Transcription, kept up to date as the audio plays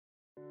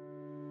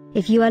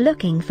If you are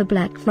looking for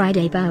Black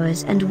Friday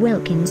Bowers and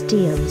Wilkins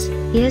deals,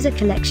 here's a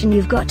collection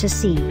you've got to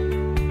see.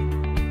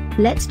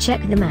 Let's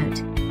check them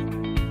out.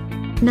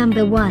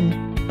 Number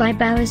 1, by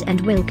Bowers and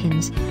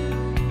Wilkins.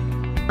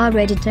 Our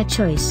editor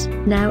choice,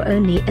 now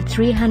only at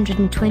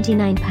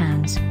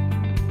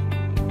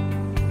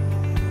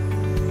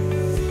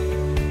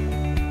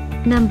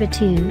 £329. Number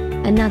 2,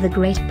 another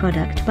great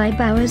product by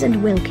Bowers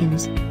and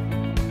Wilkins.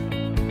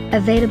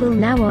 Available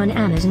now on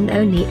Amazon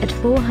only at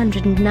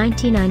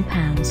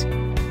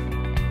 £499.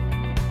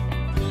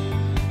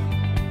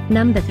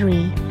 Number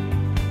 3.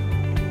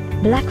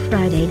 Black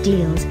Friday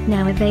deals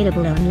now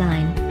available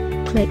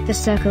online. Click the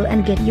circle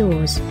and get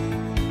yours.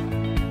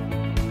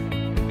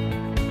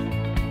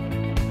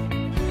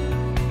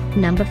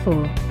 Number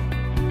 4.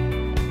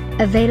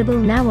 Available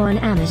now on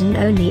Amazon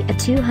only at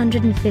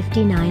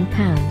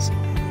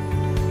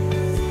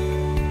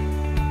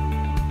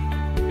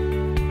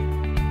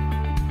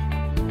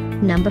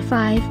 £259. Number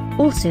 5,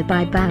 also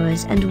by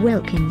Bowers and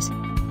Wilkins.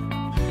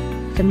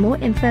 For more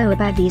info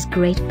about these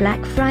great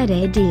Black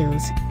Friday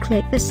deals,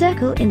 click the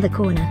circle in the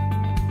corner.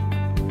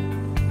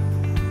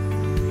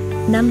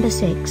 Number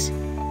 6.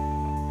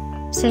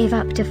 Save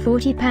up to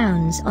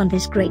 £40 on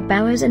this great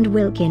Bowers and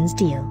Wilkins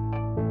deal.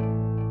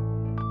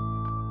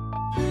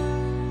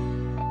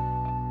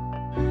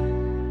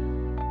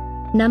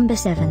 Number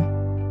 7.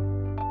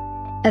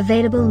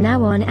 Available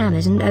now on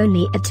Amazon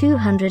only at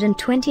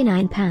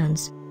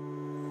 £229.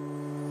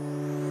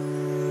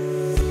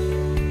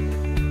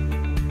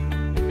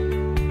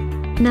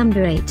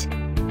 Number 8.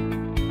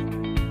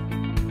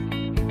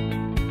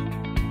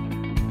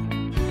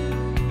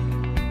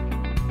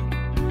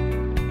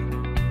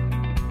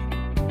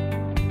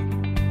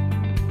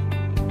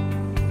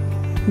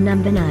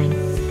 Number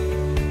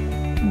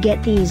 9.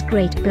 Get these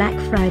great Black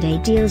Friday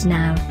deals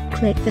now.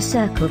 Click the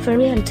circle for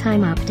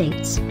real-time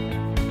updates.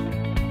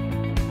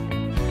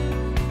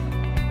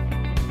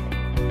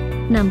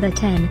 Number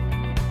 10.